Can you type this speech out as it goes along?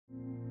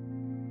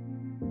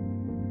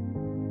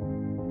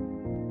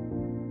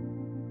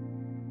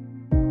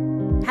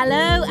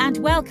Hello and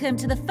welcome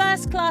to the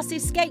First Class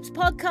Escapes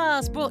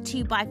podcast, brought to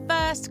you by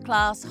First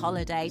Class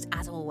Holidays,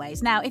 as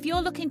always. Now, if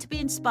you're looking to be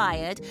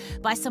inspired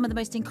by some of the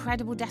most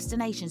incredible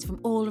destinations from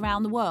all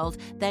around the world,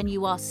 then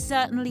you are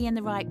certainly in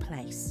the right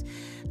place.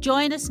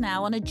 Join us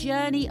now on a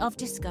journey of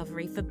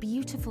discovery for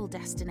beautiful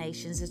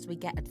destinations as we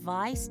get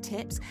advice,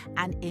 tips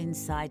and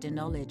insider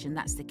knowledge, and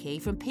that's the key,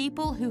 from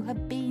people who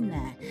have been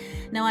there.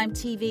 Now, I'm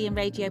TV and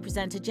radio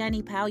presenter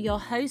Jenny Powell, your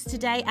host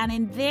today, and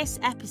in this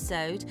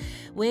episode,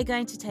 we're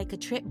going to take a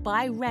trip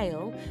by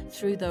rail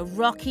through the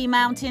Rocky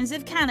Mountains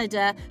of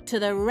Canada to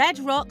the Red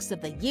Rocks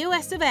of the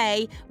US of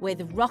A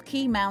with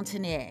Rocky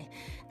Mountaineer.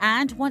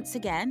 And once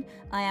again,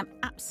 I am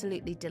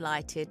absolutely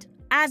delighted,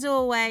 as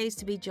always,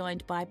 to be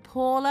joined by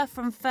Paula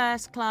from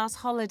First Class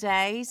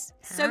Holidays.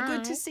 So Hi.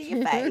 good to see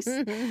your face.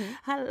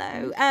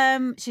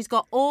 Hello. She's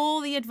got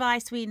all the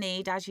advice we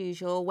need, as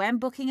usual, when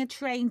booking a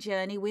train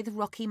journey with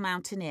Rocky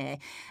Mountaineer.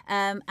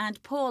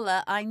 And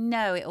Paula, I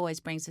know it always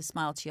brings a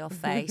smile to your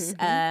face.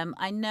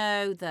 I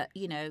know that,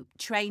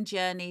 train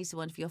journeys are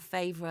one of your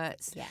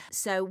favourites. Yeah.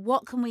 So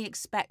what can we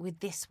expect with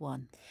this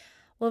one?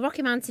 Well,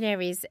 Rocky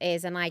Mountaineer is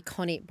an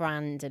iconic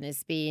brand and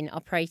has been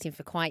operating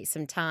for quite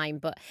some time,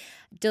 but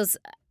does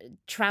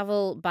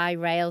travel by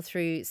rail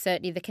through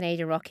certainly the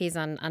Canadian Rockies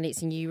and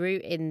its new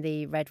route in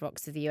the Red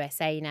Rocks of the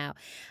USA now.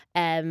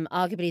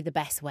 Arguably the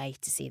best way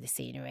to see the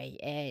scenery.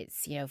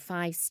 It's,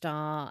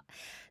 5-star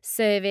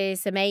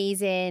service,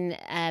 amazing,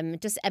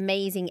 just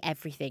amazing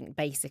everything,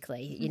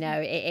 basically.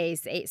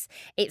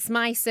 It's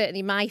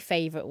certainly my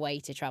favourite way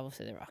to travel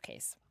through the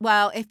Rockies.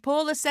 Well, if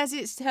Paula says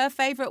it's her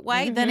favourite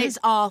way, then it's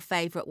our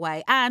favourite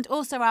way. And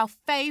also our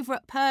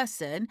favourite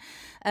person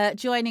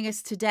joining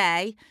us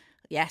today.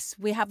 Yes,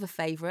 we have a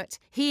favourite.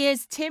 He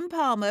is Tim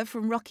Palmer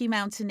from Rocky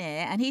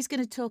Mountaineer, and he's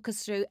going to talk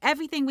us through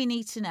everything we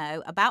need to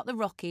know about the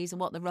Rockies and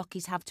what the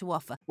Rockies have to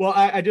offer. Well,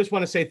 I just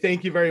want to say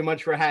thank you very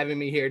much for having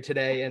me here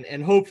today,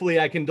 and hopefully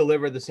I can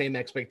deliver the same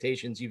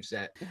expectations you've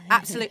set.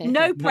 Absolutely.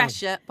 No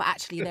pressure, but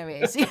actually there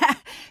is. Yeah.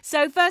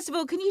 So first of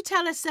all, can you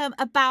tell us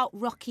about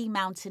Rocky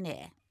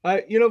Mountaineer?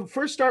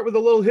 First start with a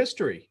little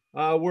history.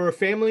 We're a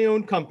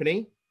family-owned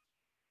company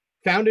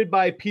founded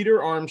by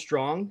Peter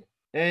Armstrong.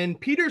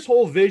 And Peter's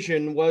whole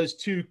vision was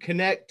to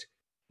connect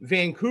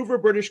Vancouver,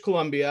 British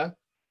Columbia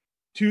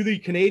to the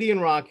Canadian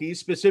Rockies,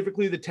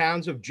 specifically the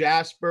towns of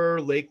Jasper,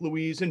 Lake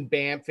Louise, and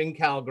Banff and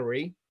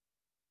Calgary.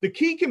 The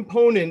key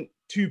component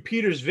to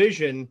Peter's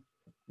vision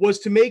was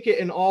to make it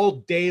an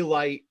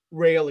all-daylight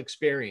rail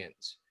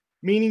experience,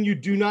 meaning you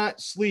do not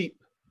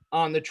sleep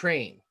on the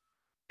train.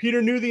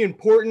 Peter knew the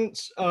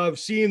importance of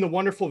seeing the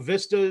wonderful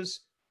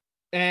vistas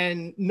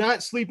and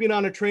not sleeping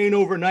on a train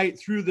overnight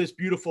through this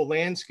beautiful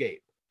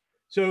landscape.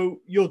 So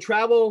you'll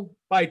travel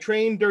by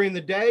train during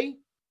the day,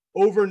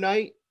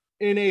 overnight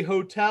in a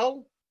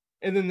hotel,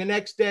 and then the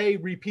next day,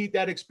 repeat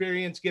that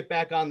experience, get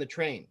back on the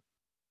train.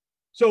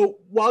 So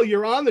while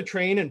you're on the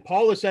train, and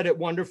Paula said it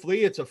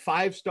wonderfully, it's a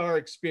 5-star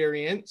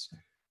experience.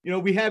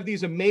 We have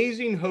these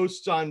amazing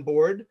hosts on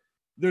board.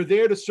 They're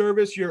there to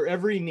service your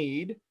every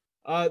need.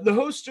 The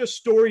hosts are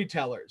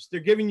storytellers. They're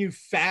giving you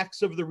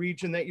facts of the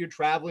region that you're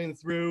traveling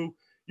through.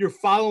 You're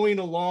following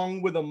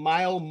along with a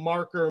mile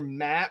marker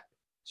map.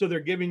 So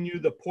they're giving you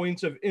the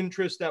points of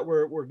interest that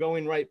we're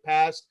going right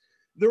past.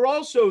 They're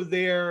also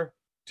there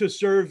to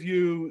serve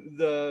you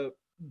the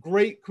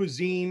great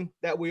cuisine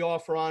that we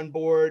offer on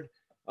board.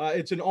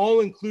 It's an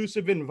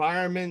all-inclusive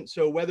environment.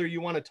 So whether you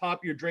want to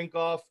top your drink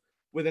off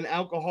with an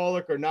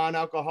alcoholic or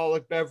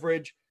non-alcoholic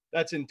beverage,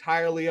 that's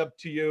entirely up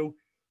to you.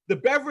 The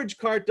beverage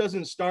cart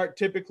doesn't start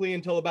typically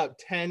until about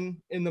 10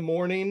 in the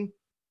morning,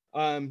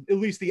 at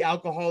least the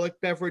alcoholic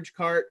beverage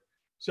cart.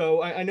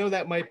 So I know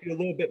that might be a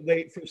little bit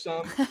late for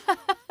some.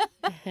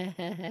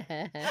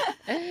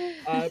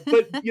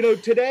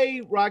 But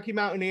today Rocky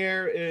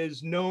Mountaineer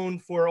is known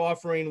for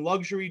offering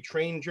luxury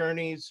train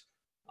journeys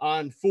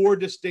on 4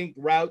 distinct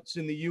routes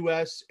in the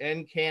US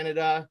and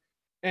Canada.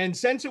 And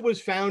since it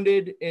was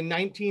founded in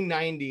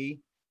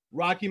 1990,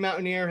 Rocky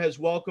Mountaineer has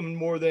welcomed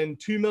more than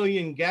 2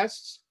 million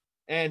guests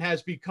and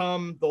has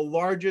become the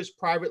largest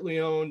privately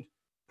owned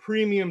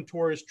premium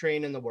tourist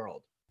train in the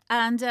world.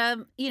 And,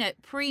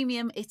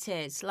 premium it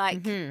is,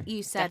 like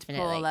you said,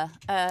 definitely. Paula.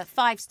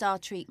 5-star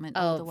treatment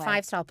all the way.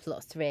 5-star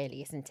plus,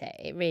 really, isn't it?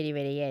 It really,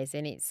 really is.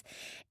 And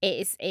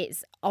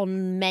it's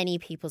on many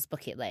people's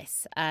bucket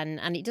lists.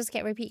 And it does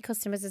get repeat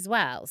customers as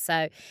well.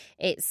 So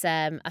it's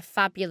a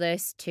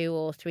fabulous 2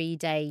 or 3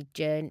 day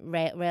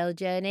rail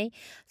journey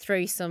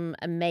through some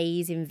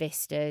amazing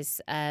vistas,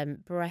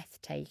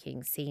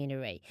 breathtaking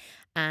scenery,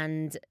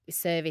 and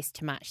service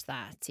to match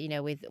that,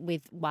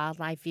 with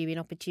wildlife viewing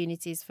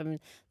opportunities from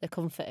the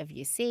comfort of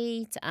your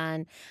seat,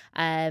 and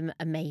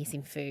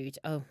amazing food.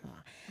 Oh,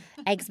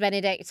 Eggs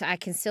Benedict, I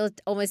can still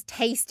almost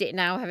taste it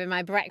now, having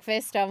my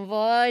breakfast on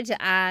board,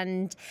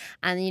 and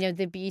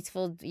the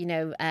beautiful,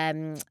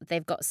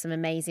 they've got some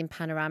amazing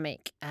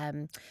panoramic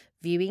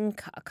viewing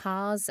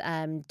cars,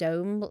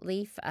 dome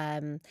leaf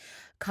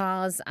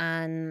cars,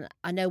 and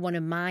I know one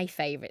of my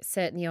favourites,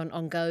 certainly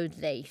on Gold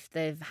Leaf,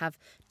 they have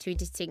 2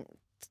 distinct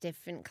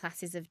different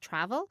classes of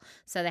travel.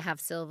 So they have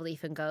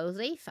Silverleaf and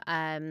Goldleaf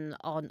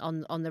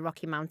on the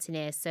Rocky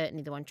Mountaineer,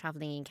 certainly the one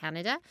travelling in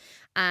Canada.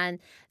 And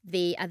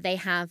they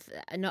have,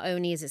 not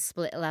only is it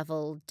split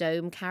level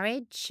dome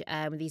carriage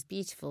with these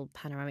beautiful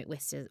panoramic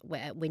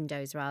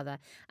windows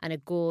and a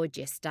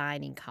gorgeous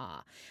dining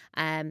car,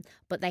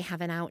 but they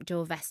have an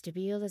outdoor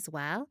vestibule as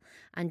well.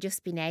 And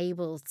just being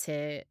able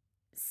to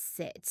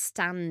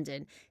stand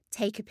and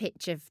take a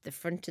picture of the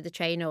front of the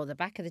train or the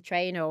back of the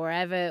train or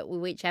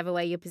whichever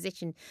way you're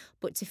positioned,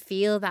 but to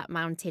feel that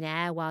mountain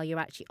air while you're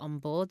actually on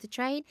board the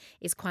train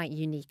is quite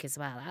unique as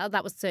well.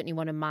 That was certainly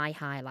one of my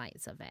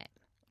highlights of it.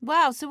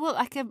 Wow, so what,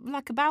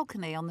 like a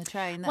balcony on the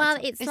train?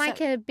 It's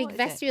like a big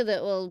vestibule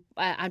that will,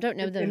 I don't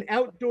know. An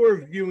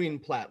outdoor viewing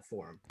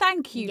platform.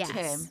 Thank you, Yes.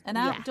 Tim. An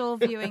outdoor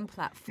viewing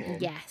platform.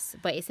 Yes,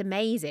 but it's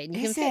amazing.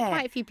 You can fit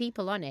quite a few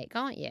people on it,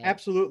 can't you?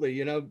 Absolutely.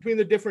 You know, between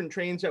the different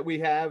trains that we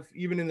have,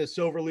 even in the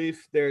Silverleaf,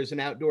 there's an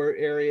outdoor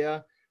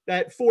area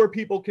that 4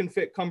 people can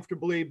fit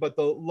comfortably, but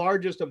the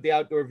largest of the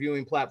outdoor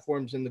viewing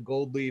platforms in the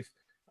Goldleaf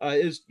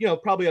is,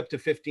 probably up to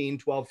 15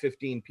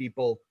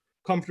 people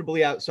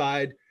comfortably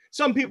outside.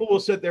 Some people will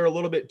sit there a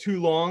little bit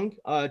too long,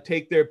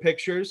 take their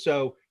pictures.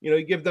 So,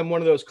 you give them one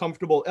of those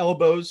comfortable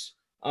elbows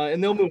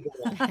and they'll move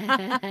along.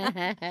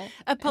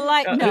 A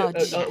polite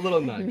nudge. A little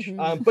nudge.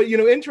 But,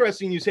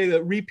 interesting you say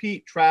that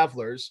repeat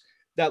travelers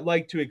that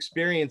like to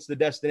experience the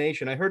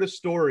destination. I heard a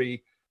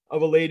story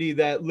of a lady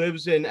that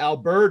lives in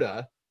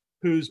Alberta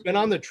who's been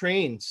on the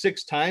train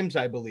 6 times,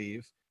 I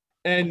believe.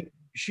 And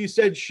she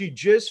said she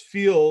just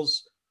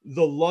feels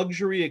the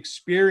luxury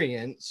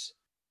experience.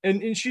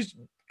 And she's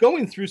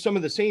going through some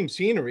of the same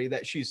scenery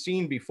that she's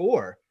seen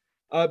before.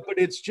 But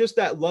it's just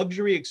that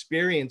luxury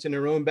experience in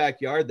her own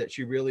backyard that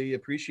she really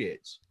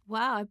appreciates.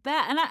 Wow, I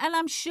bet. And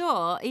I'm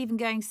sure even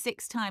going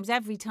 6 times,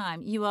 every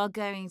time, you are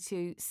going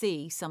to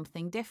see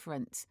something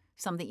different,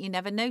 something you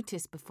never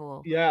noticed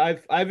before. Yeah,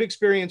 I've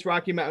experienced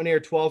Rocky Mountaineer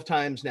 12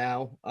 times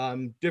now,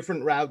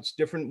 different routes,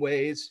 different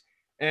ways.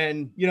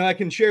 And, I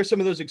can share some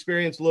of those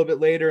experiences a little bit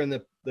later in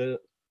the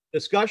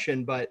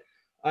discussion, but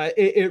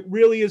it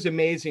really is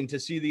amazing to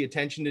see the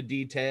attention to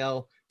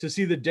detail, to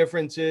see the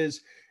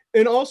differences.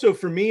 And also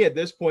for me at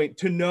this point,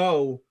 to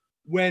know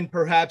when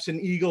perhaps an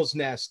eagle's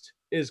nest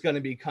is going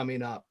to be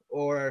coming up,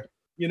 or,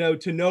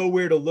 to know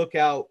where to look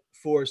out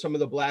for some of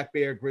the black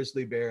bear,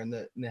 grizzly bear in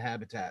the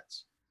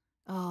habitats.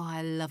 Oh,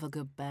 I love a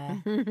good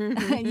bear.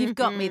 You've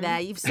got me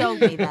there. You've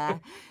sold me there.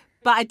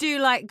 But I do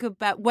like good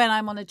bear when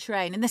I'm on a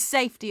train in the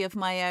safety of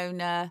my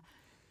own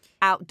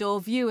outdoor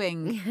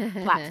viewing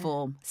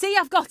platform. See,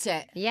 I've got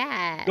it.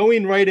 Yeah.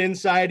 Going right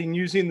inside and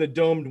using the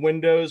domed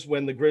windows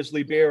when the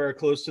grizzly bear are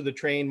close to the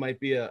train might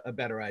be a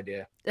better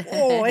idea.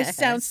 Oh, it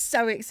sounds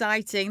so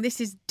exciting.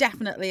 This is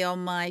definitely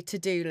on my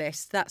to-do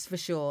list, that's for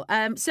sure.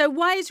 So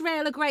why is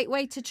rail a great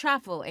way to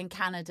travel in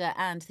Canada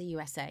and the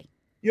USA?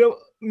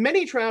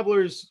 Many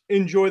travelers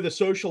enjoy the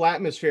social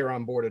atmosphere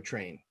on board a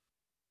train.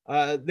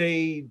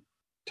 They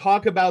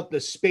talk about the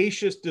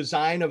spacious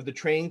design of the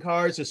train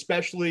cars,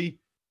 especially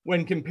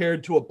when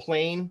compared to a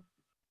plane,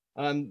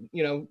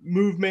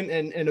 movement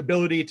and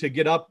ability to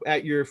get up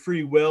at your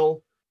free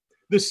will.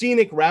 The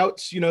scenic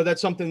routes,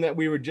 that's something that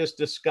we were just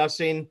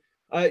discussing.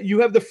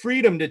 You have the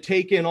freedom to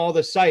take in all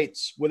the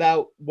sights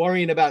without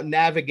worrying about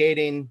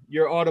navigating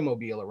your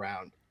automobile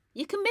around.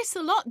 You can miss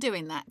a lot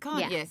doing that,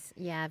 can't you?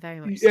 Yeah, very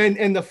much so.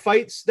 And the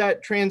fights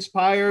that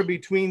transpire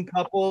between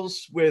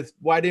couples with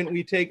why didn't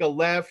we take a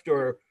left,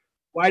 or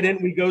why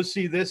didn't we go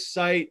see this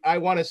site? I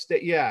want to stay.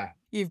 Yeah.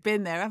 You've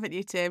been there, haven't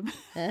you, Tim?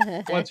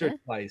 Once or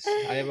twice.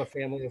 I have a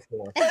family of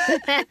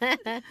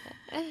 4.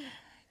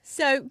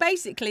 So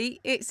basically,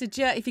 it's a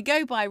journey. If you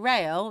go by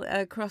rail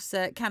across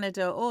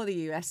Canada or the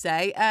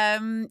USA,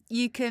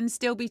 you can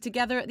still be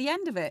together at the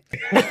end of it.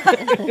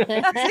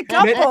 That's a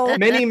couple.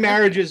 Many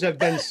marriages have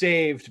been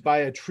saved by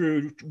a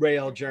true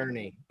rail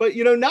journey. But,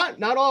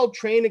 not all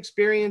train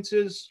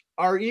experiences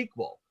are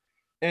equal.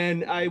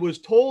 And I was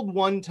told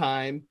one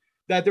time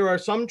that there are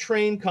some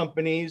train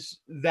companies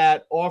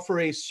that offer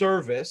a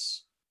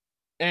service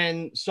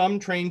and some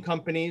train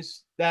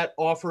companies that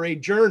offer a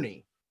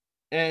journey.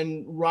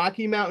 And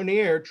Rocky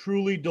Mountaineer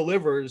truly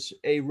delivers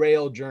a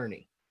rail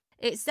journey.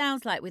 It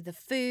sounds like with the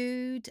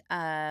food,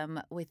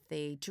 with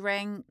the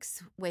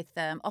drinks, with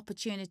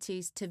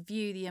opportunities to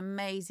view the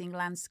amazing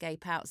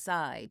landscape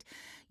outside,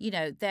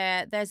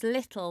 there's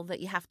little that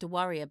you have to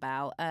worry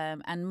about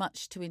and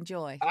much to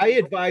enjoy. I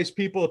advise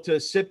people to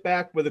sit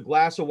back with a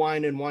glass of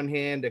wine in one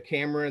hand, a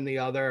camera in the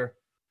other,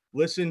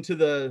 listen to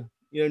the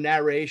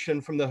narration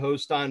from the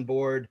host on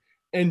board,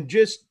 and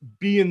just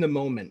be in the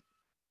moment.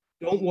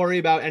 Don't worry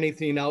about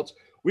anything else.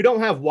 We don't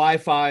have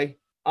Wi-Fi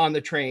on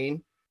the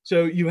train,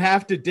 so you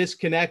have to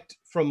disconnect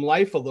from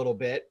life a little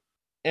bit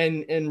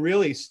and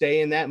really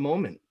stay in that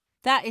moment.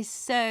 That is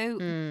so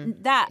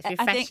it's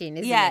refreshing,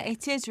 isn't it?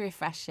 It is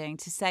refreshing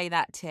to say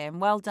that, Tim.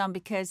 Well done,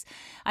 because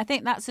I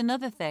think that's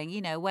another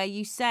thing, where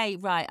you say,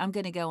 right, I'm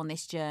going to go on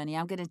this journey,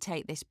 I'm going to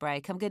take this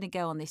break, I'm going to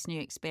go on this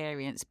new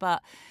experience,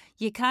 but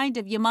your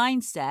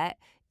mindset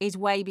is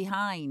way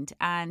behind.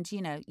 And,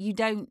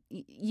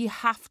 you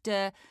have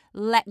to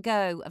let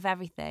go of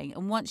everything.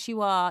 And once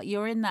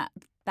you're in that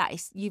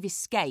is, you've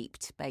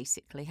escaped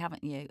basically,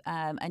 haven't you?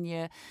 And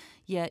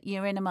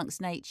you're in amongst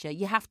nature.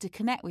 You have to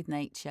connect with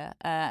nature,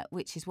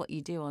 which is what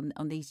you do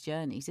on these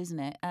journeys, isn't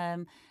it?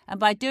 And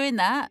by doing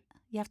that,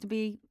 you have to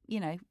be,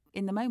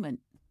 in the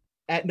moment.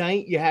 At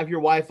night, you have your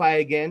Wi-Fi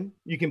again.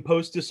 You can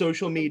post to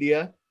social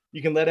media.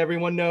 You can let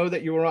everyone know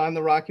that you were on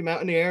the Rocky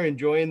Mountain Air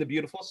enjoying the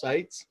beautiful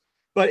sights.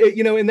 But,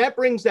 and that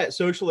brings that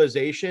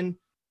socialization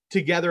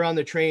together on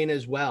the train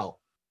as well,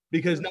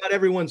 because not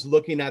everyone's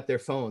looking at their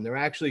phone. They're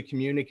actually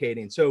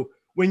communicating. So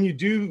when you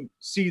do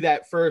see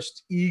that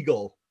first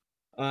eagle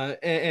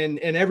and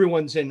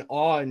everyone's in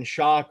awe and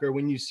shock, or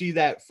when you see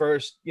that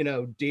first,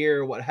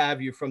 deer, what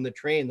have you, from the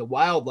train, the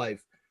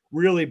wildlife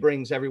really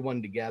brings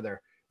everyone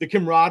together. The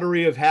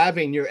camaraderie of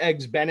having your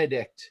eggs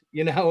Benedict,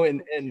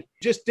 and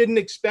just didn't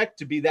expect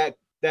to be that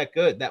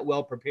good, that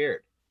well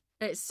prepared.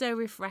 It's so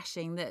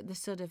refreshing, the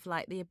sort of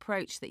like the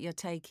approach that you're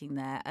taking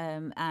there.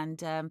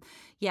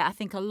 I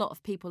think a lot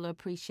of people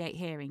appreciate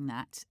hearing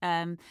that.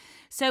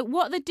 So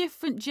what are the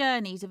different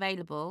journeys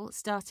available,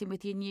 starting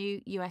with your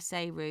new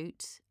USA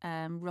route,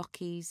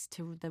 Rockies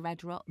to the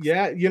Red Rocks?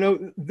 Yeah,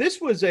 this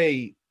was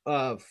a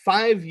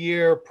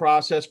 5-year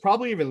process,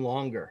 probably even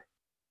longer.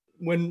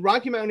 When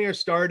Rocky Mountain Air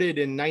started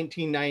in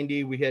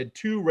 1990, we had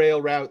 2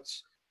 rail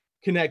routes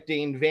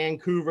connecting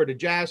Vancouver to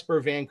Jasper,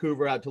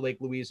 Vancouver out to Lake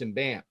Louise and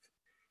Banff.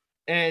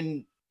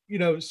 And,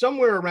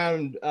 somewhere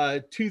around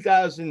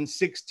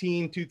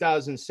 2016,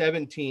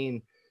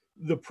 2017,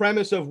 the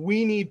premise of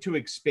we need to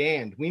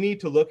expand, we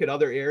need to look at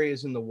other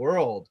areas in the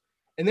world.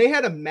 And they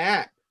had a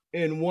map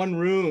in one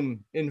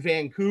room in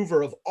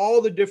Vancouver of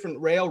all the different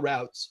rail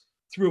routes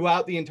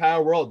throughout the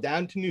entire world,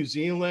 down to New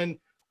Zealand,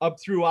 up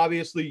through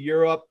obviously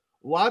Europe,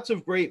 lots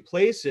of great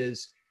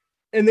places.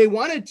 And they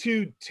wanted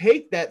to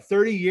take that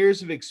 30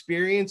 years of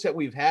experience that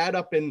we've had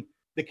up in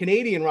the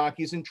Canadian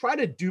Rockies and try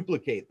to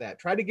duplicate that,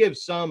 try to give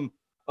some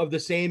of the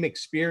same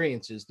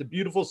experiences, the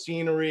beautiful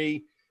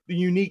scenery, the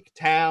unique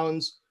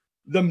towns,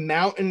 the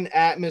mountain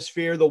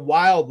atmosphere, the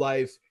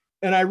wildlife.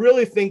 And I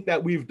really think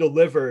that we've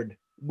delivered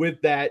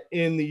with that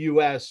in the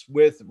US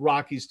with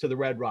Rockies to the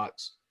Red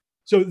Rocks.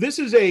 So this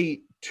is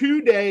a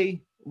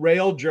 2-day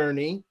rail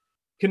journey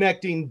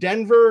connecting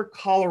Denver,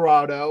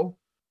 Colorado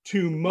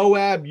to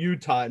Moab,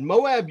 Utah. And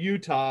Moab,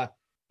 Utah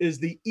is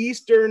the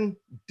eastern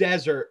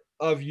desert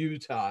of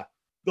Utah.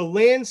 The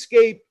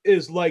landscape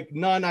is like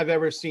none I've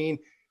ever seen.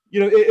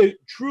 It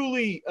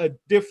truly a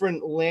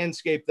different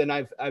landscape than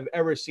I've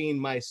ever seen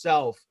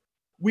myself.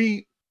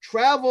 We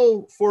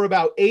travel for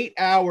about 8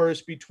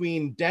 hours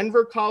between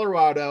Denver,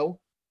 Colorado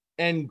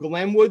and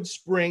Glenwood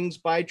Springs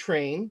by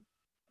train.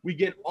 We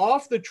get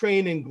off the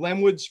train in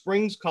Glenwood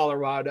Springs,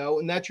 Colorado,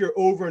 and that's your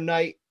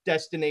overnight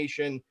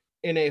destination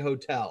in a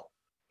hotel.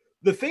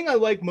 The thing I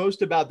like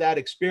most about that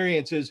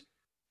experience is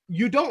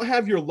you don't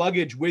have your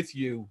luggage with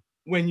you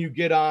when you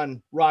get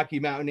on Rocky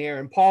Mountain Air.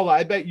 And Paula,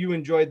 I bet you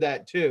enjoyed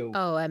that too.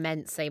 Oh,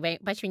 immensely.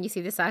 Especially when you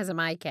see the size of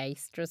my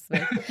case, trust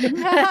me.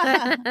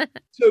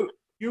 So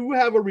you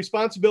have a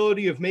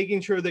responsibility of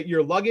making sure that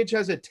your luggage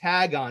has a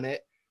tag on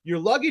it. Your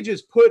luggage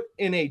is put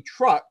in a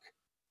truck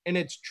and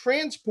it's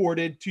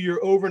transported to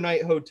your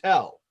overnight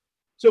hotel.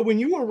 So when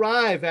you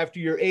arrive after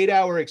your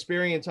 8-hour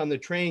experience on the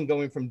train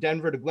going from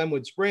Denver to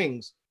Glenwood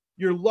Springs,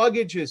 your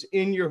luggage is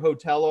in your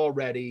hotel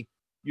already.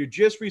 You're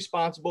just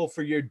responsible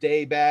for your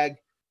day bag.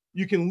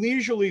 You can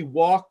leisurely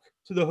walk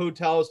to the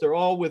hotels. They're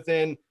all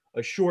within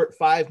a short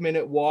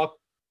 5-minute walk.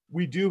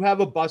 We do have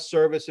a bus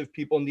service if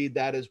people need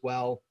that as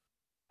well.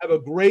 Have a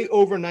great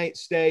overnight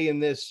stay in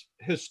this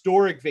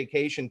historic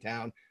vacation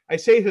town. I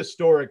say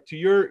historic to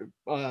your,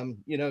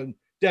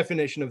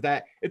 definition of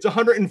that. It's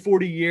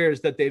 140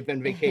 years that they've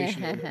been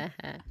vacationing,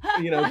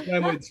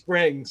 Glenwood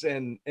Springs.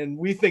 And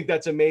we think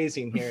that's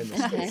amazing here in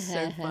the States.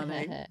 So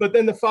funny. But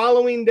then the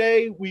following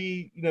day,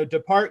 we,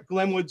 depart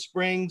Glenwood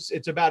Springs.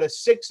 It's about a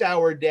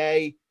 6-hour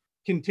day,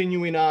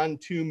 continuing on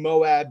to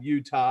Moab,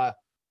 Utah.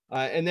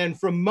 And then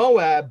from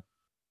Moab,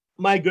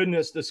 my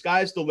goodness, the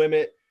sky's the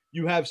limit.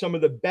 You have some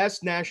of the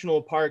best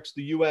national parks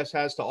the U.S.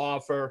 has to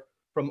offer,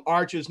 from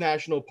Arches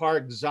National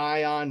Park,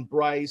 Zion,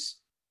 Bryce.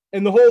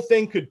 And the whole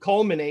thing could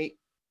culminate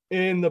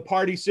in the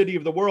party city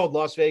of the world,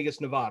 Las Vegas,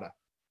 Nevada.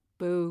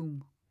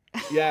 Boom.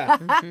 Yeah.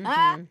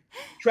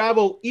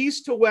 Travel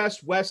east to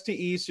west, west to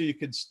east. So you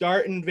could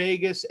start in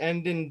Vegas,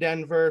 end in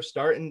Denver,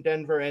 start in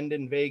Denver, end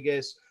in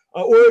Vegas.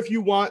 Or if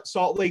you want,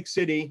 Salt Lake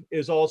City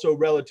is also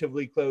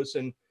relatively close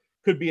and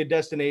could be a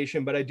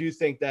destination. But I do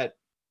think that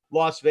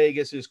Las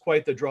Vegas is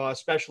quite the draw,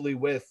 especially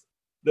with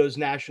those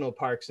national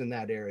parks in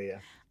that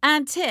area.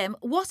 And Tim,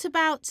 what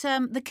about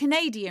the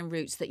Canadian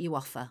routes that you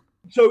offer?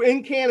 So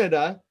in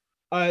Canada,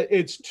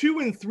 it's 2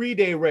 and 3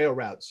 day rail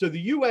routes. So the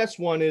US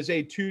one is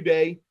a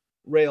 2-day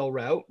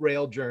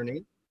rail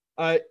journey.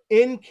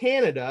 In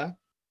Canada,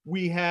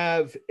 we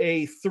have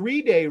a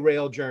 3-day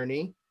rail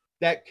journey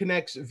that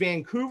connects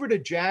Vancouver to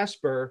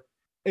Jasper,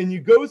 and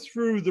you go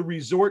through the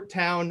resort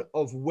town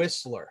of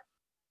Whistler.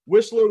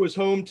 Whistler was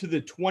home to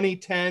the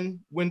 2010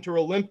 Winter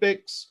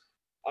Olympics.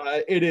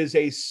 It is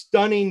a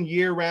stunning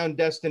year-round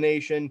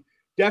destination,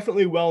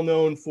 definitely well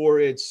known for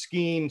its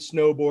skiing,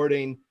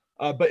 snowboarding,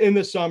 but in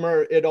the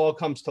summer, it all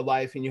comes to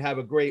life and you have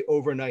a great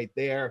overnight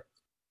there.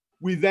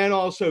 We then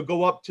also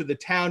go up to the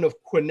town of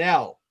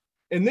Quesnel.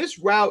 And this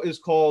route is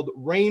called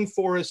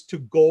Rainforest to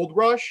Gold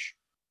Rush,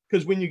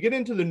 because when you get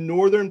into the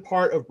northern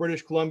part of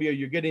British Columbia,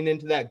 you're getting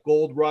into that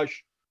Gold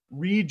Rush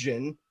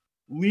region,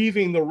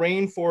 leaving the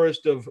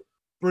rainforest of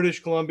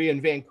British Columbia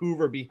and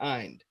Vancouver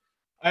behind,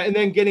 and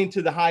then getting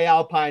to the high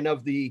alpine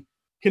of the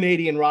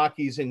Canadian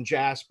Rockies in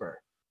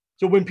Jasper.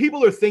 So when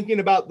people are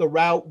thinking about the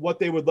route, what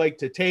they would like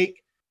to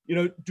take,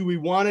 do we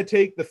want to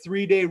take the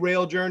 3-day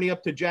rail journey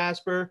up to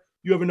Jasper?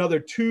 You have another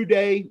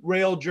 2-day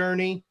rail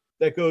journey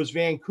that goes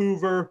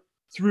Vancouver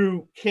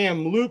through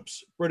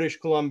Kamloops, British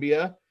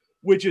Columbia,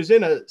 which is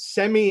in a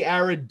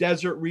semi-arid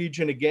desert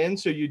region again.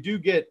 So you do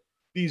get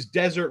these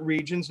desert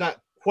regions,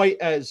 not quite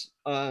as,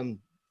 a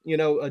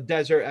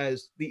desert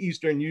as the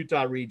eastern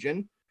Utah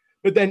region,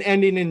 but then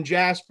ending in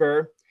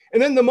Jasper.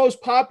 And then the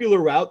most popular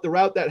route, the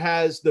route that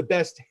has the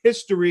best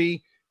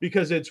history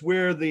because it's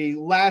where the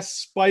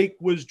last spike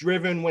was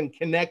driven when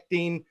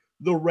connecting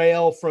the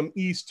rail from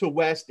east to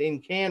west in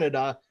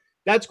Canada,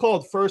 that's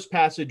called First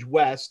Passage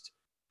West.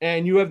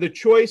 And you have the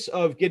choice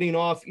of getting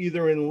off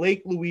either in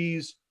Lake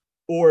Louise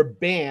or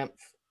Banff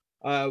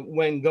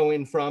when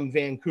going from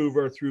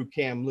Vancouver through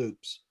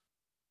Kamloops.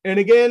 And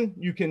again,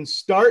 you can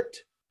start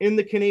in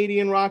the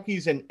Canadian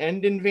Rockies and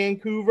end in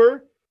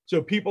Vancouver.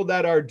 So people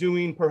that are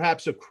doing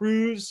perhaps a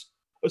cruise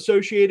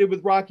associated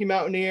with Rocky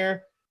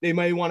Mountaineer, they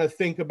may want to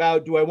think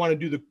about, do I want to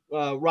do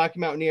the Rocky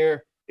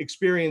Mountaineer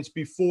experience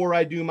before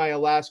I do my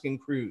Alaskan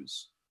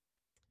cruise?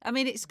 I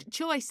mean, it's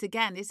choice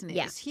again, isn't it?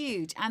 Yeah. It's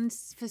huge, and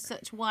for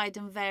such wide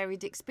and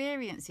varied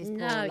experiences,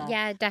 Paula. No,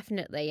 yeah,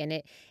 definitely.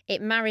 And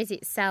it marries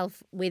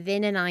itself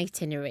within an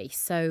itinerary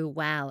so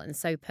well and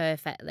so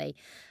perfectly.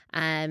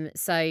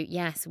 So,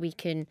 yes, we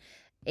can...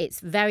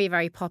 It's very,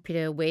 very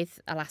popular with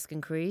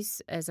Alaskan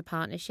Cruise as a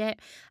partnership,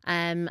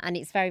 and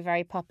it's very,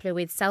 very popular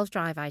with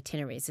self-drive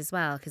itineraries as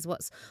well. Because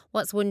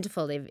what's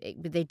wonderful,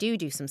 they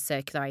do some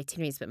circular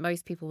itineraries, but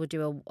most people will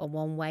do a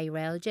one-way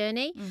rail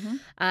journey.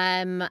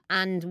 Mm-hmm.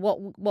 And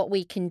what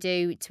we can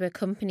do to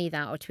accompany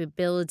that or to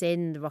build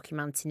in the Rocky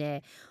Mountaineer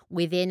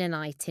within an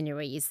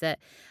itinerary is that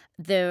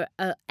there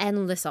are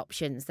endless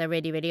options. There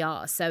really, really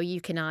are. So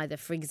you can either,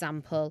 for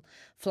example,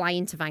 fly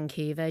into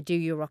Vancouver, do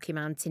your Rocky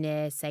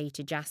Mountaineer, say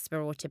to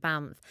Jasper or to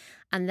Banff,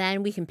 and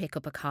then we can pick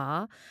up a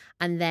car,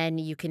 and then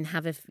you can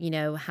have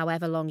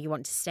however long you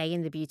want to stay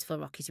in the beautiful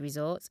Rockies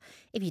resorts.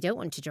 If you don't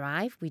want to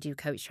drive, we do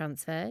coach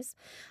transfers,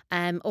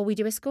 or we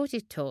do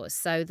escorted tours.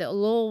 So that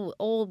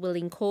all will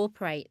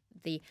incorporate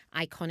the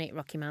iconic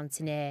Rocky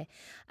Mountaineer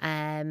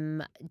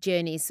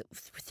journeys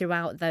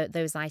throughout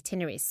those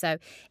itineraries. So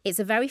it's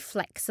a very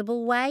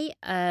flexible way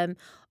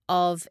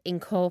of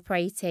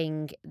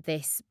incorporating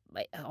this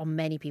on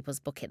many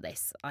people's bucket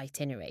list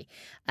itinerary,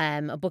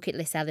 a bucket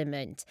list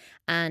element.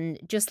 And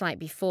just like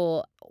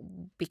before,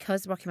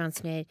 because Rocky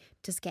Mountaineer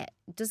does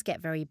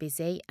get very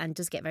busy and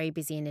does get very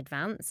busy in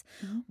advance,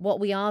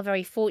 what we are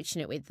very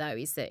fortunate with, though,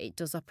 is that it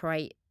does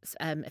operate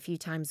a few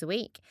times a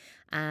week,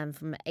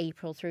 from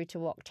April through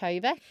to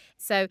October.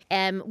 So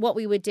what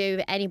we would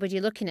do,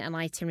 anybody looking at an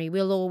itinerary,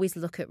 we'll always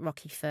look at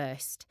Rocky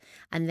first,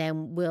 and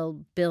then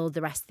we'll build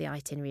the rest of the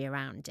itinerary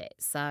around it.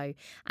 So,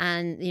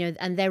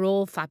 and they're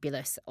all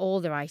fabulous. All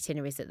their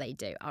itineraries that they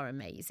do are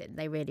amazing.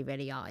 They really,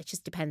 really are. It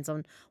just depends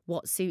on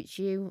what suits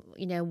you,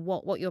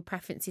 what your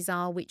preferences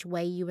are, which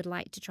way you would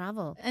like to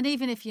travel. And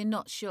even if you're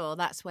not sure,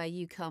 that's where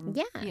you come,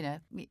 Yeah.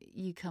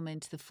 you come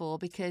into the fore,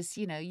 because,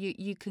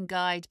 you can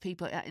guide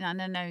people,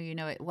 and I know you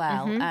know it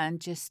well,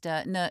 and just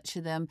nurture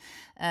them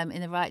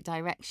in the right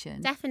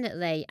direction.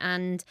 Definitely.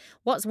 And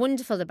what's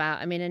wonderful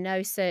about, I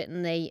know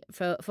certainly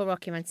for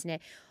Rocky Mountaineer,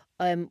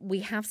 we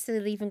have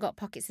still even got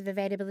pockets of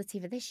availability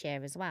for this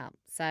year as well.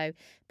 So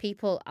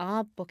people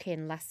are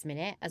booking last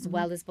minute as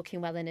well as booking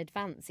well in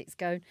advance. It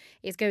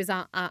goes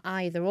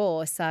either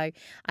or. So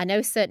I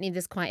know certainly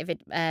there's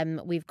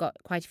we've got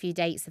quite a few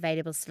dates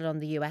available still on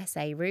the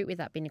USA route, with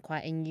that being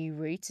quite a new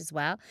route as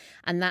well.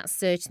 And that's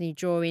certainly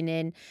drawing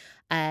in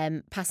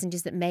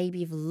passengers that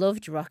maybe have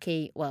loved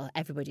Rocky. Well,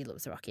 everybody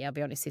loves Rocky, I'll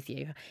be honest with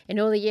you. In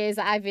all the years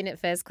that I've been at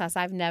first class,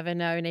 I've never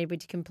known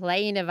anybody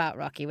complain about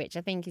Rocky, which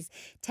I think is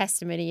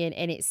testimony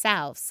in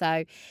itself.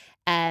 So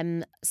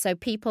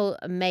people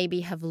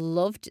maybe have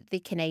loved the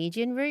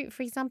Canadian route,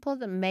 for example,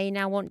 that may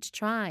now want to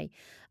try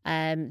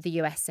the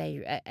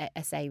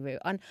USA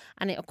route,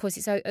 and of course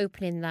it's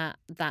opening that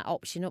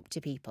option up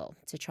to people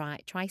to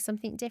try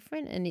something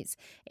different, and it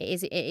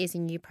is a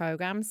new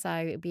program, so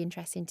it'd be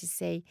interesting to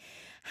see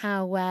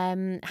how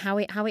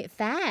it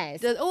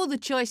fares. All the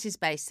choices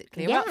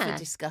basically are up for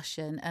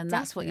discussion, and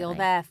that's what you're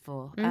there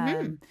for.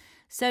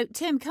 So,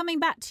 Tim, coming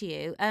back to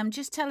you,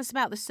 just tell us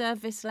about the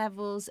service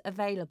levels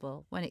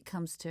available when it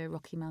comes to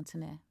Rocky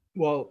Mountaineer.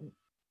 Well,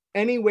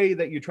 any way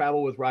that you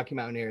travel with Rocky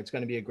Mountain Air, it's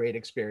going to be a great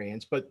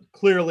experience. But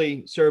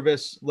clearly,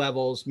 service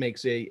levels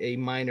makes a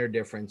minor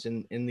difference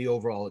in the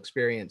overall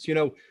experience. You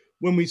know,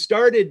 when we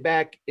started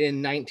back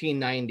in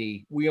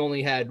 1990, we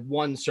only had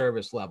one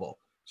service level.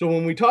 So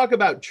when we talk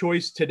about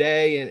choice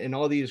today and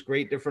all these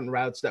great different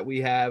routes that we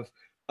had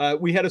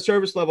a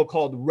service level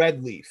called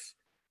Red Leaf.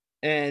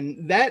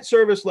 And that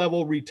service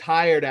level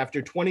retired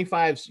after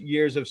 25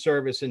 years of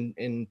service in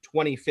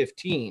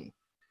 2015.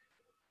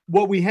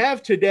 What we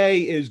have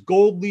today is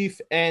Gold Leaf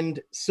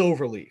and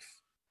Silver Leaf.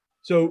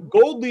 So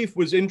Gold Leaf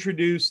was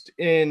introduced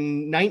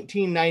in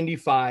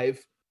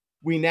 1995.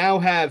 We now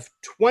have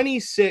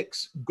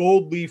 26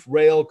 Gold Leaf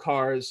rail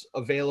cars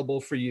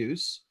available for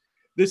use.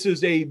 This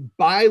is a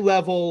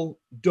bi-level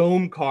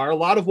dome car. A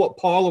lot of what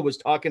Paula was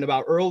talking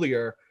about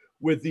earlier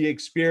with the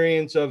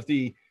experience of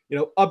the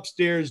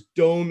upstairs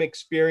dome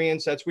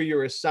experience. That's where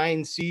your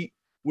assigned seat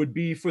would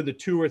be for the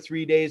 2 or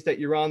 3 days that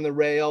you're on the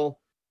rail.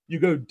 You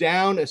go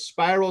down a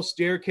spiral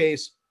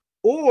staircase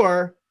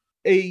or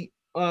a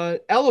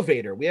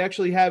elevator. We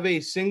actually have a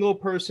single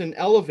person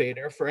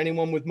elevator for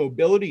anyone with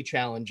mobility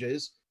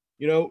challenges.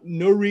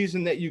 No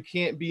reason that you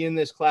can't be in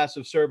this class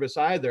of service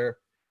either.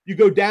 You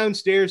go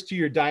downstairs to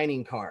your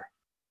dining car.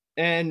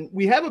 And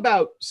we have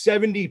about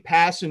 70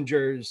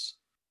 passengers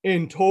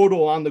in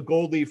total on the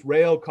Gold Leaf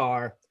rail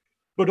car,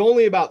 but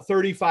only about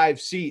 35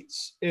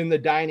 seats in the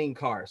dining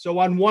car. So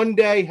on one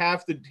day,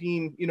 half the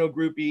team,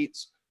 group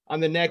eats. On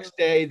the next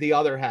day, the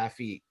other half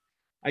eat.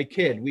 I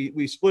kid.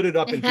 We split it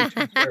up into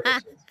 2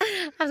 services.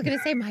 I was going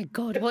to say, my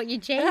God, what you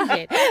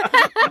changing?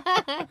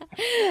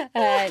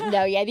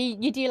 No, yeah,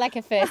 you do like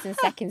a first and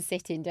second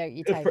sitting, don't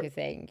you, type of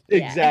thing.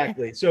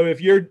 Exactly. Yeah. So if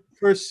you're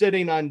first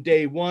sitting on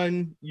day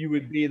 1, you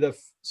would be the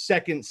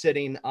second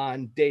sitting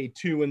on day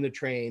 2 in the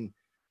train.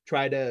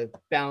 Try to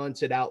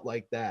balance it out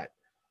like that.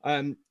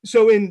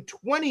 So in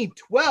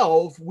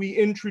 2012, we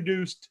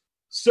introduced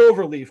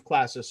Silverleaf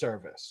class of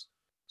service.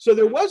 So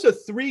there was a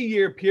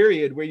 3-year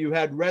period where you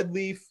had Red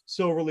Leaf,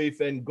 Silverleaf,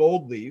 and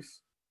Gold Leaf.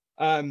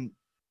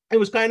 It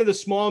was kind of the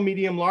small,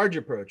 medium, large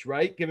approach,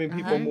 right? Giving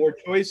people more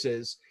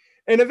choices.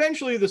 And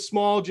eventually the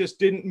small just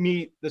didn't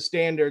meet the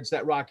standards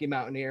that Rocky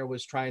Mountain Air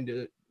was trying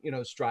to,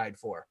 stride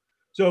for.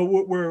 So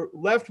we're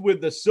left with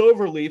the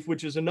Silverleaf,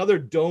 which is another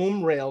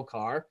dome rail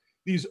car,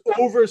 these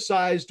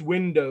oversized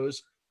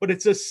windows, but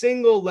it's a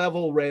single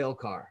level rail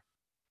car.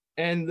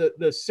 And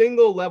the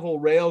single level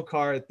rail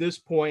car at this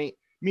point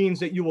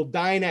means that you will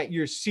dine at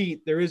your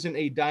seat. There isn't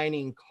a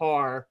dining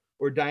car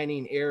or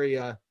dining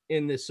area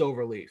in the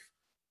Silverleaf.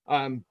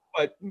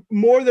 But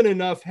more than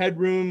enough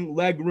headroom,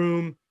 leg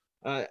room.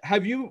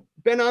 Have you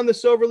been on the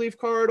Silverleaf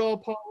car at all,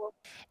 Paula?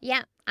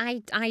 Yeah,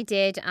 I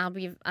did.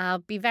 I'll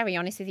be very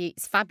honest with you.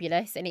 It's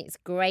fabulous and it's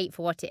great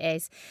for what it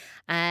is.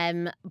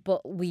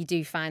 But we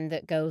do find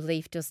that Gold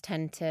Leaf does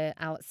tend to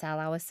outsell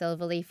our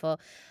Silverleaf, or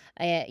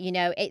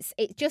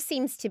it just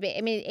seems to be.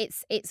 I mean,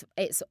 it's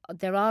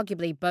they're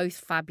arguably both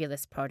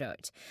fabulous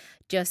product.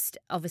 Just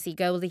obviously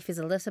Gold Leaf is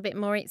a little bit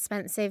more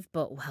expensive,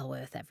 but well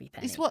worth every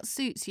penny. It's what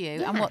suits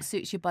you and what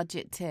suits your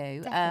budget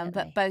too.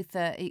 But both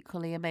are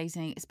equally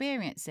amazing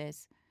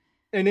experiences.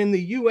 And in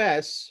the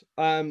U.S.,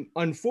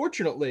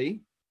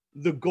 unfortunately,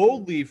 the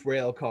Gold Leaf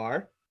rail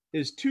car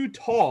is too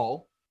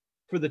tall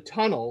for the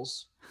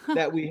tunnels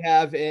that we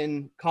have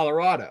in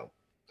Colorado.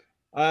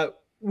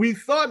 We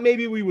thought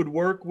maybe we would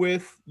work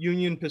with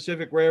Union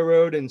Pacific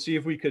Railroad and see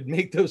if we could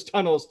make those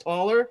tunnels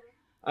taller.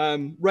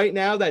 Right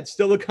now, that's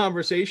still a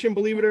conversation,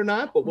 believe it or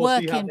not, but we'll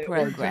see how work in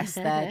progress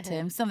there,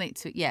 Tim. Something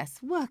to, yes,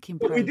 work in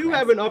progress. But we do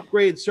have an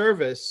upgrade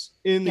service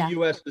in the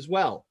U.S. as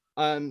well.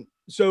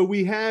 So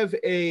we have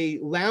a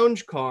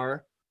lounge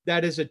car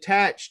that is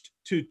attached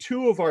to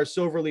 2 of our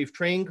Silverleaf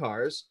train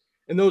cars.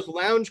 And those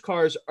lounge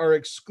cars are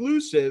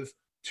exclusive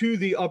to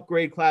the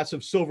upgrade class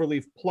of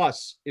Silverleaf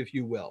Plus, if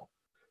you will.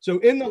 So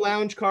in the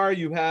lounge car,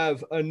 you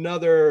have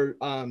another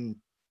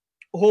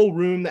whole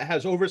room that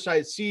has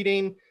oversized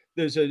seating.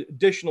 There's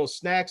additional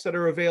snacks that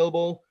are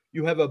available.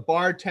 You have a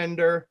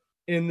bartender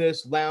in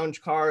this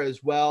lounge car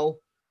as well.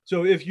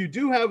 So if you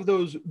do have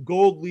those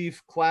Gold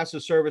Leaf class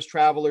of service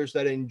travelers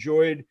that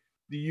enjoyed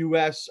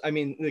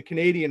the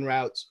Canadian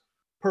routes,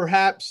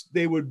 perhaps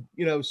they would,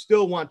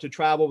 still want to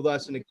travel with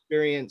us and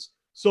experience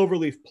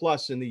Silverleaf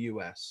Plus in the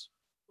US.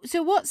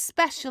 So what's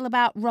special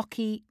about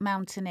Rocky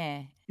Mountain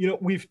Air?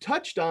 We've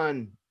touched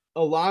on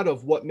a lot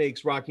of what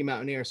makes Rocky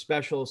Mountain Air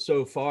special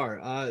so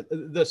far.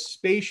 The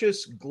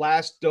spacious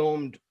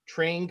glass-domed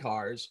train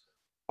cars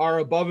are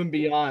above and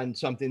beyond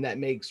something that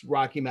makes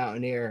Rocky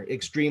Mountain Air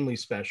extremely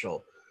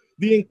special.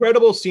 The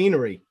incredible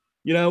scenery.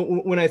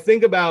 When I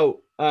think about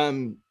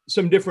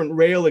some different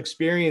rail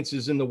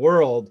experiences in the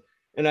world,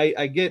 and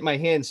I get my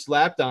hands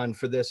slapped on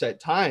for this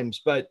at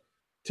times, but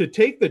to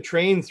take the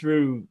train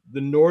through the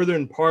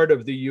northern part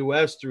of the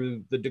U.S.,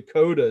 through the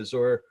Dakotas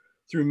or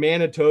through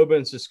Manitoba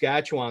and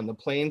Saskatchewan, the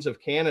plains of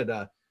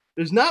Canada,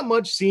 there's not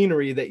much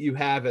scenery that you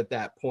have at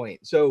that point.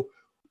 So,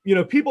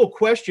 people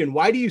question,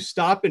 why do you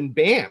stop in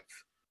Banff?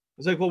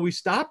 was like, well, we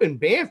stop in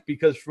Banff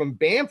because from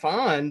Banff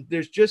on,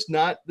 there's just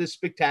not this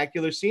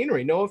spectacular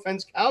scenery. No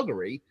offense,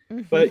 Calgary,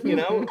 but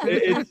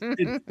it's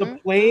the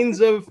plains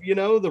of,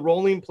 the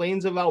rolling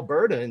plains of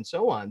Alberta and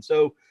so on.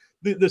 So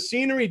the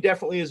scenery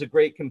definitely is a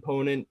great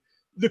component.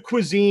 The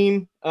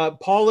cuisine,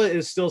 Paula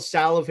is still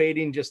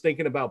salivating just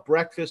thinking about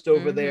breakfast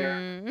over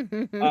there.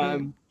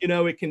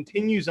 It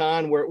continues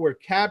on. We're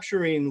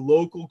capturing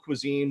local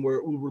cuisine.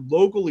 We're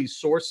locally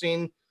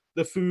sourcing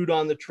the food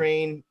on the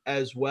train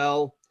as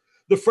well.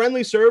 The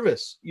friendly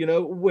service,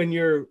 when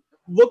you're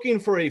looking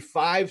for a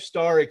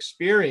 5-star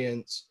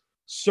experience,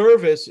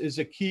 service is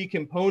a key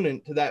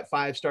component to that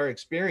 5-star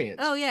experience.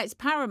 Oh yeah, it's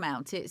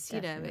paramount. It's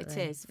Definitely. it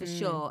is for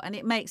sure, and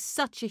it makes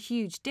such a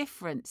huge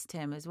difference,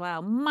 Tim, as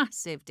well.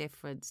 Massive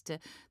difference to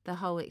the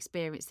whole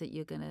experience that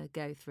you're going to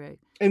go through.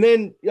 And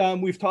then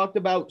we've talked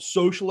about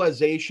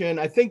socialization.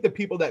 I think the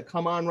people that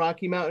come on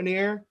Rocky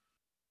Mountaineer,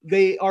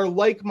 they are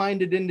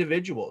like-minded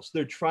individuals.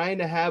 They're trying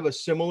to have a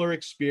similar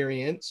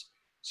experience.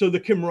 So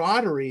the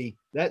camaraderie,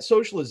 that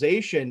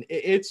socialization,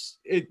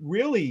 it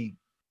really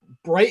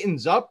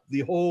brightens up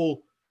the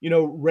whole,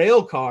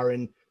 rail car,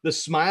 and the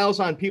smiles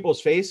on people's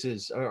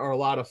faces are a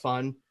lot of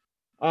fun.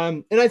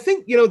 And I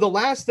think, the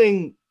last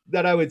thing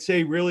that I would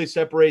say really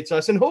separates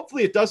us, and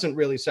hopefully it doesn't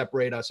really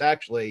separate us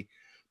actually,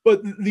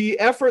 but the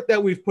effort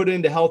that we've put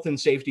into health and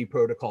safety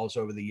protocols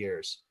over the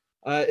years,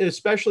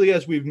 especially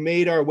as we've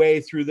made our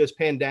way through this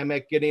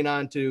pandemic, getting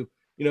onto,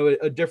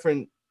 a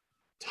different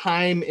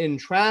time in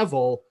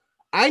travel.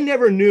 I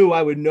never knew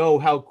I would know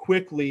how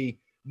quickly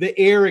the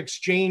air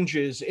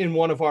exchanges in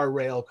one of our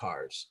rail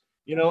cars.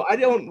 I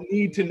don't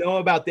need to know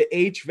about the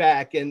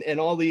HVAC and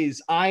all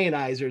these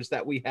ionizers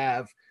that we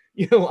have,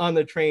 on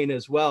the train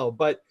as well.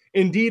 But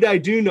indeed, I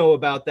do know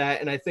about that.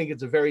 And I think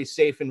it's a very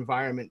safe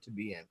environment to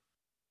be in.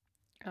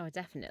 Oh,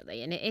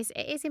 definitely. And it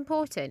is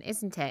important,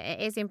 isn't it?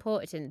 It is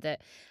important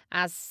that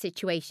as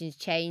situations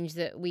change,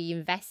 that we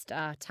invest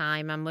our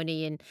time and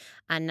money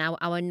and now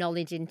our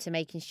knowledge into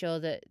making sure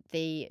that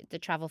the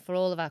travel for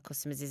all of our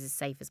customers is as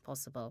safe as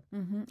possible.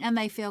 Mm-hmm. And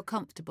they feel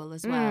comfortable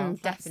as well.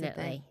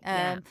 Definitely.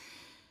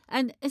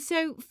 And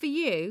so for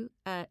you,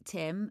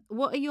 Tim,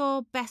 what are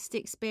your best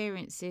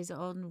experiences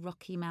on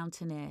Rocky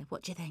Mountaineer?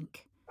 What do you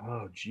think?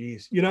 Oh,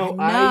 geez.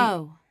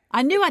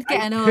 I knew I'd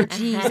get an "oh,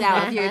 geez"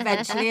 out of you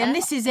eventually, and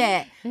this is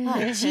it.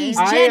 Oh, geez,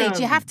 Jenny,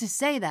 do you have to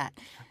say that?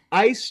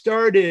 I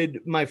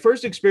started, my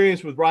first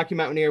experience with Rocky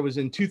Mountaineer was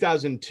in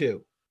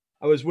 2002.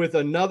 I was with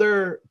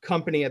another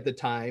company at the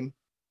time,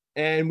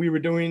 and we were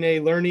doing a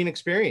learning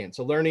experience,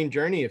 a learning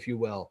journey, if you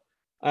will.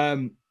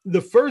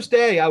 The first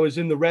day I was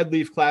in the Red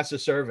Leaf class of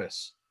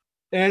service,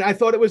 and I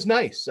thought it was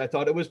nice. I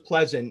thought it was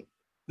pleasant.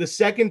 The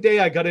second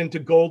day I got into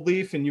Gold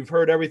Leaf, and you've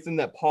heard everything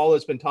that Paul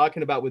has been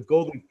talking about with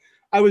Gold Leaf.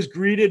 I was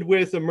greeted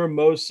with a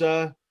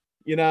mimosa,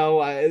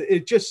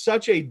 it's just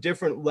such a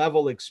different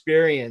level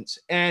experience.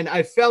 And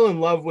I fell in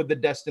love with the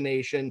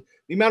destination,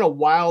 the amount of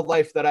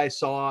wildlife that I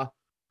saw,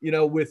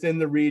 within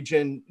the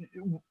region.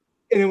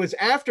 And it was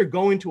after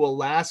going to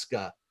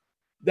Alaska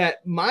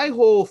that my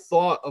whole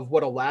thought of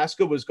what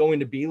Alaska was going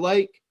to be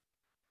like,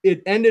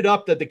 it ended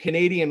up that the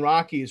Canadian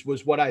Rockies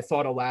was what I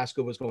thought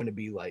Alaska was going to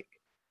be like.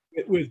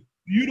 It was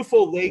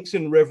beautiful lakes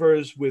and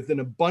rivers with an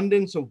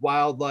abundance of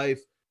wildlife.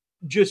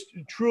 Just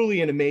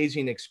truly an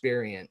amazing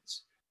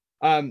experience.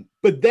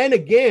 But then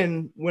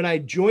again, when I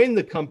joined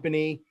the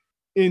company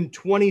in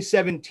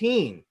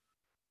 2017,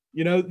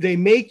 they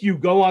make you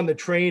go on the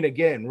train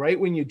again, right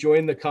when you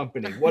join the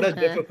company. What a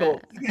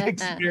difficult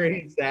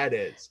experience that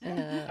is.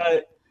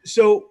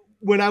 So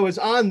when I was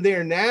on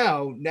there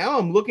now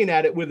I'm looking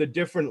at it with a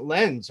different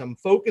lens. I'm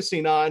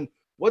focusing on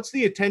what's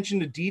the attention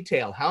to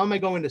detail? How am I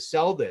going to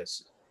sell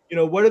this?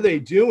 What are they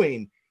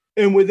doing?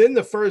 And within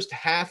the first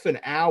half an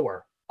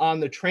hour on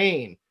the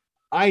train,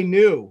 I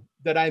knew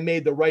that I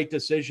made the right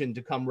decision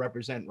to come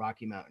represent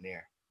Rocky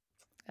Mountaineer.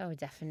 Oh,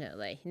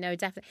 definitely. No,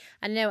 definitely.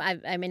 I know.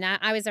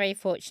 I was very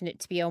fortunate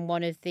to be on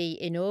one of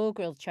the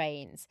inaugural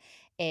trains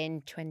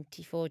in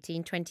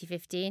 2014,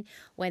 2015,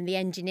 when the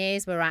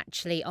engineers were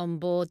actually on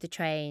board the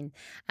train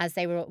as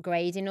they were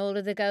upgrading all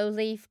of the Gold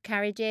Leaf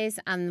carriages,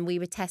 and we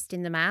were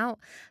testing them out.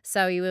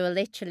 So you were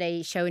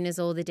literally showing us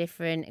all the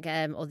different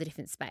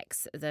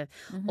specs,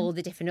 all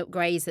the different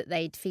upgrades that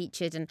they'd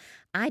featured, and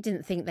I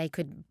didn't think they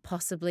could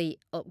possibly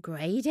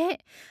upgrade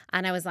it.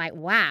 And I was like,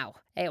 wow.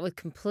 It was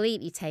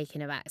completely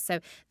taken aback.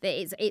 So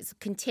it's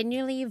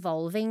continually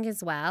evolving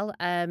as well.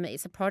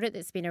 It's a product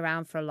that's been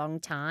around for a long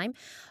time,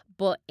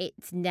 but it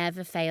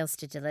never fails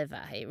to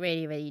deliver. It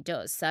really, really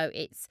does. So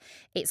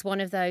it's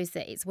one of those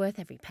that it's worth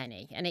every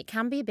penny. And it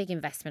can be a big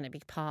investment, a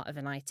big part of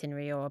an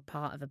itinerary or a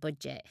part of a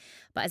budget.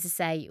 But as I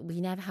say, we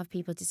never have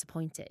people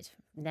disappointed.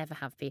 Never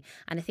have been.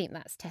 And I think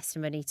that's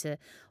testimony to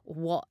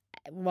what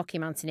Rocky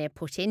Mountaineer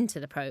put into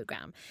the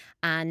programme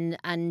and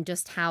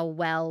just how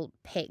well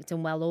picked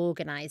and well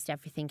organised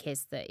everything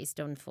is that is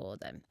done for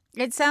them.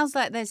 It sounds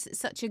like there's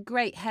such a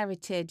great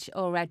heritage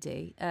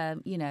already,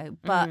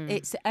 but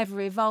it's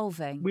ever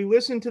evolving. We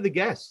listen to the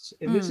guests,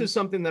 and this is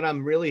something that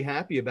I'm really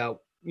happy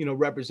about,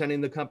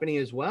 representing the company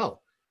as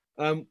well.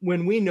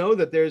 when we know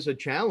that there's a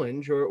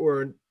challenge,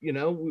 or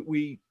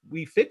we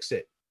fix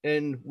it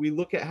and we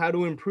look at how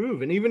to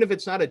improve. And even if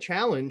it's not a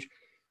challenge,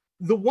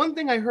 the one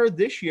thing I heard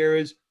this year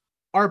is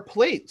our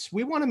plates.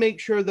 We want to make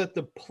sure that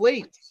the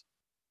plates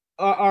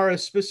are a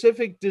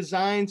specific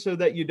design so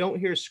that you don't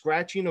hear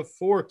scratching of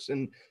forks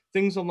and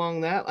things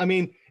along that. I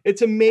mean,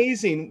 it's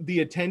amazing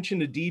the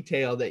attention to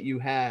detail that you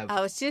have.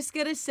 I was just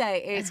going to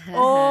say, it's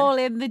all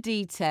in the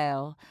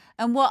detail.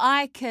 And what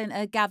I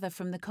can gather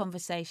from the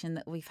conversation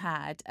that we've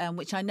had,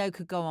 which I know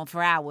could go on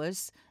for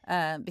hours,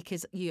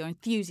 because you're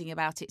enthusing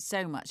about it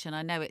so much, and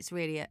I know it's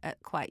really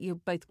you're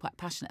both quite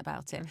passionate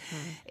about it,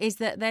 is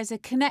that there's a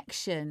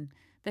connection.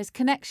 There's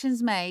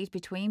connections made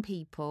between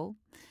people.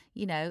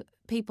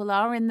 People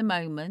are in the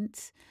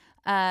moment.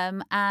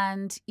 And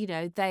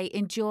they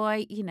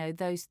enjoy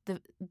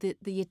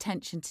the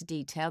attention to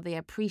detail. They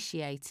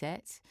appreciate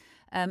it,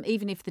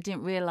 even if they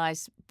didn't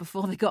realise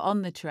before they got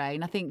on the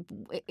train. I think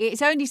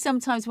it's only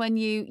sometimes when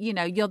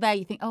you're there,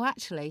 you think, oh,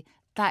 actually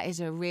that is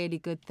a really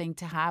good thing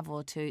to have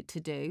or to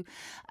do.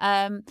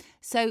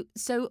 So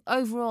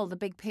overall, the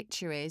big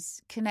picture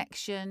is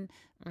connection,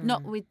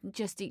 not with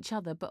just each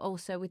other, but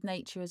also with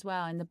nature as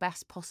well, in the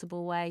best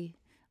possible way,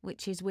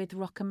 which is with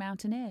Rock and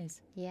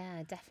Mountaineers.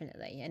 Yeah,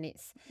 definitely. And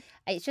it's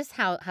just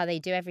how they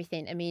do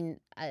everything. I mean,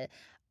 I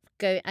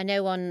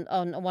know on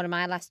one of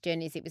my last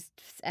journeys it was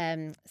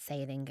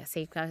sailing.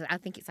 So I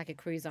think it's like a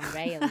cruise on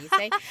rail, you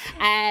see,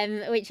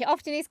 which it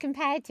often is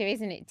compared to,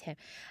 isn't it, Tim?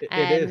 It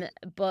is.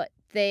 But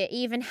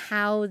even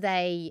how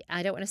I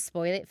don't want to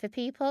spoil it for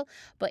people,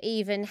 but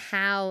even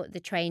how the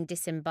train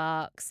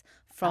disembarks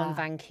from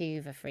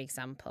Vancouver, for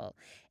example,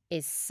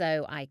 is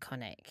so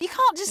iconic. You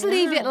can't just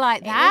leave it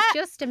like that.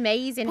 It's just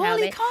amazing Paul, how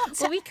they... can't.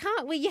 Well, we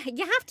can't. Well, you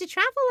have to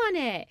travel on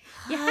it.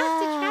 You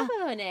have to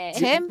travel on it.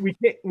 Tim?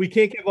 We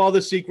can't give all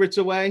the secrets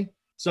away.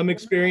 Some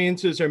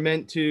experiences are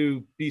meant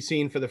to be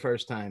seen for the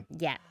first time.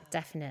 Yeah,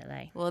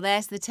 definitely. Well,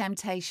 there's the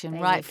temptation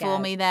There right you for go.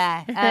 me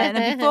there.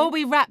 And before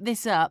we wrap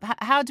this up,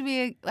 how do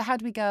we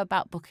go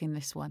about booking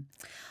this one?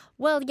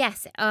 Well,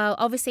 yes,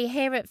 obviously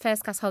here at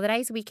First Class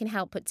Holidays, we can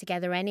help put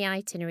together any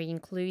itinerary,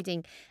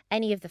 including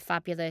any of the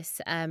fabulous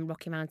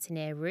Rocky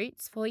Mountaineer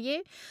routes for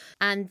you.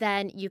 And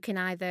then you can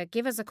either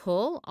give us a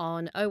call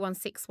on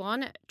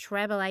 0161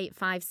 888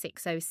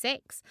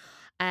 5606,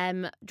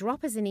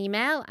 drop us an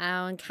email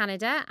on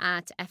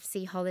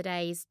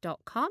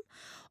canada@fcholidays.com,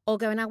 or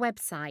go on our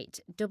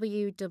website,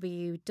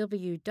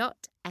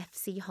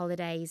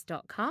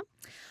 www.fcholidays.com.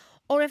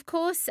 Or, of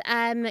course,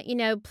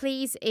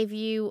 please, if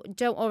you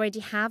don't already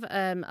have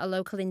a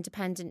local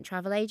independent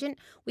travel agent,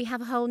 we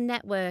have a whole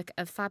network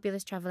of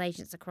fabulous travel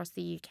agents across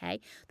the UK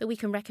that we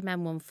can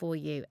recommend one for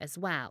you as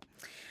well.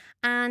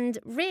 And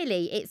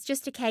really, it's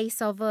just a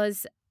case of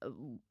us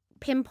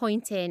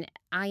pinpointing,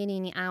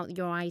 ironing out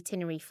your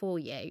itinerary for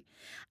you,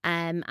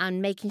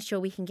 and making sure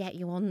we can get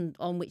you on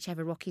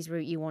whichever Rockies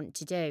route you want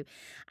to do.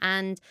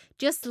 And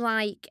just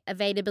like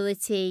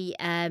availability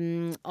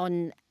on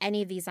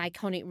any of these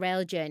iconic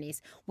rail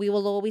journeys, we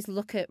will always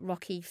look at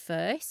Rocky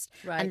first,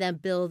 and then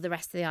build the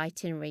rest of the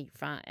itinerary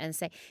from. And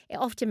say it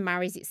often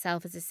marries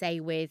itself, as I say,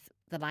 with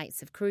the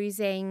likes of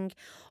cruising,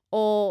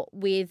 or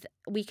we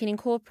can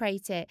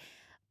incorporate it.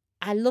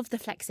 I love the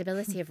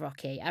flexibility of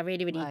Rocky. I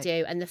really, really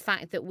do. And the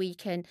fact that we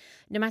can,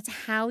 no matter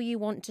how you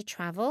want to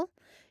travel,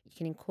 you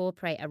can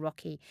incorporate a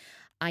Rocky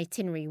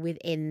itinerary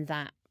within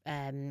that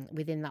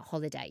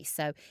holiday.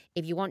 So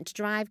if you want to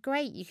drive,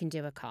 great, you can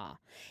do a car.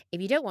 If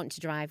you don't want to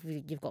drive,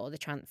 you've got all the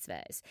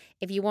transfers.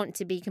 If you want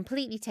to be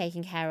completely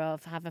taken care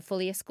of, have a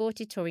fully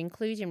escorted tour,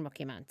 including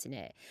Rocky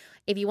Mountaineer.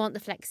 If you want the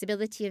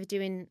flexibility of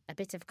doing a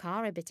bit of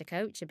car, a bit of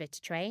coach, a bit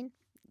of train,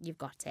 you've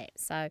got it.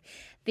 So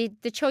the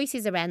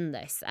choices are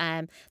endless.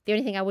 The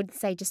only thing I would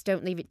say, just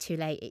don't leave it too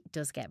late. It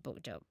does get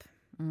booked up.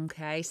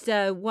 Okay,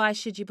 so why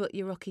should you book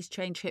your Rockies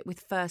train trip with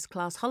First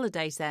Class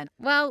Holidays then?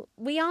 Well,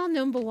 we are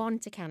number one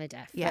to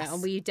Canada. Yes.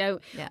 And we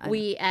don't. Yeah,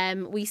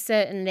 we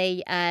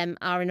certainly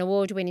are an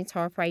award-winning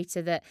tour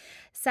operator that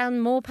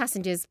send more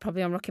passengers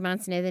probably on Rocky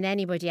Mountaineer than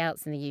anybody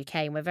else in the UK.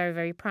 And we're very,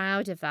 very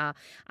proud of our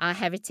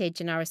heritage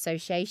and our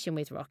association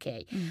with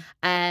Rocky.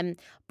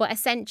 But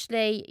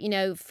essentially,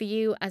 for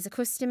you as a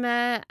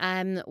customer,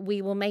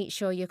 we will make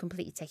sure you're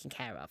completely taken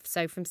care of.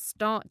 So from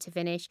start to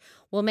finish,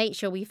 we'll make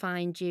sure we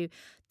find you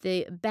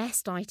the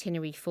best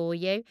itinerary for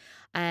you.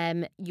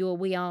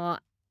 We are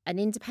an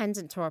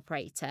independent tour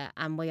operator,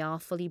 and we are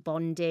fully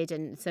bonded,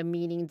 and so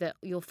meaning that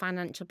your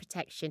financial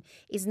protection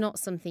is not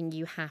something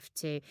you have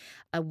to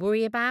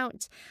worry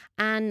about.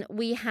 And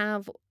we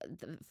have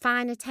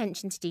fine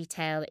attention to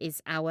detail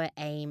is our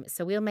aim.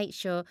 So we'll make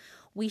sure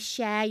we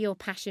share your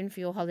passion for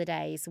your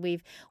holidays.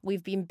 We've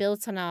been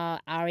built on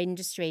our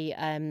industry,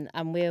 and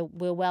we're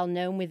well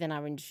known within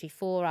our industry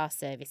for our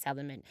service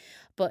element.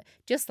 But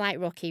just like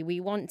Rocky, we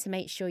want to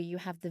make sure you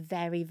have the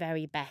very,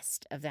 very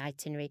best of the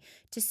itinerary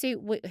to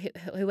suit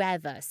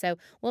whoever. So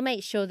we'll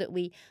make sure that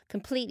we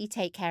completely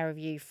take care of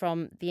you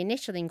from the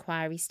initial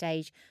inquiry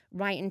stage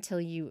right until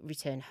you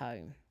return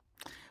home.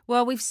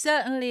 Well, we've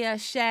certainly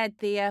shared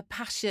the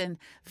passion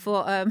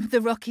for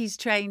the Rockies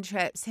train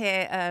trips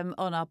here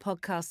on our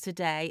podcast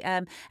today.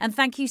 And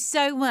thank you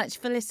so much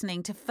for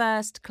listening to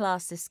First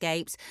Class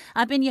Escapes.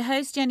 I've been your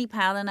host, Jenny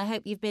Powell, and I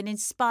hope you've been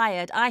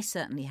inspired, I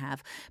certainly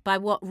have, by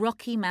what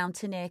Rocky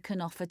Mountaineer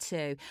can offer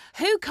too.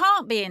 Who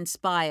can't be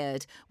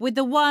inspired with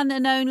the one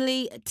and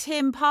only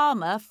Tim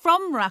Palmer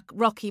from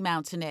Rocky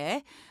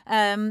Mountaineer?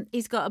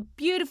 He's got a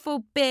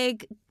beautiful,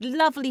 big,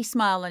 lovely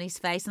smile on his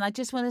face, and I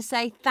just want to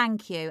say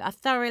thank you. I've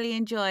thoroughly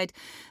enjoyed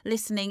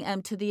listening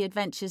to the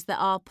adventures that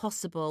are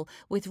possible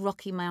with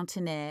Rocky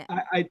Mountaineer.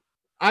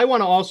 I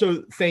want to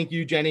also thank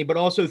you, Jenny, but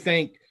also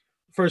thank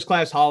First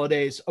Class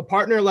Holidays. A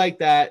partner like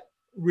that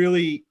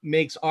really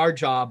makes our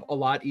job a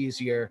lot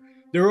easier.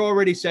 They're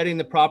already setting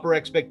the proper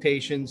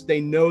expectations.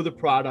 They know the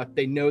product,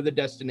 they know the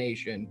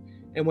destination.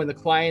 And when the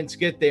clients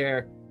get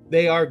there,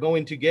 they are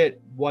going to get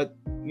what,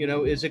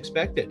 is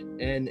expected.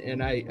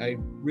 And I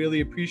really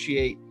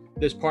appreciate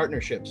this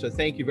partnership. So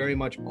thank you very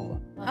much, Paula.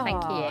 Well,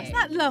 thank you. Isn't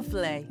that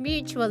lovely?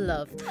 Mutual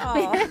love.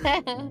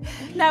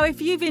 Now, if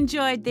you've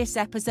enjoyed this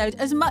episode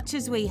as much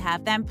as we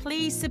have, then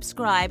please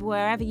subscribe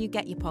wherever you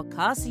get your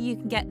podcasts so you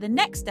can get the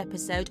next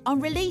episode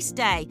on release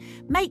day.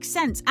 Makes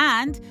sense.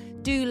 And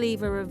do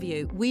leave a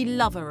review. We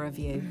love a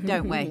review,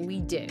 don't we?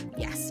 We do.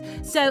 Yes.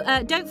 So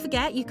don't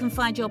forget, you can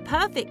find your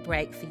perfect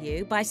break for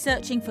you by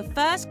searching for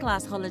First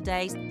Class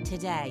Holidays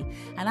today.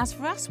 And as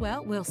for us,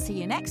 well, we'll see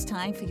you next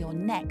time for your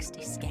next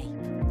escape.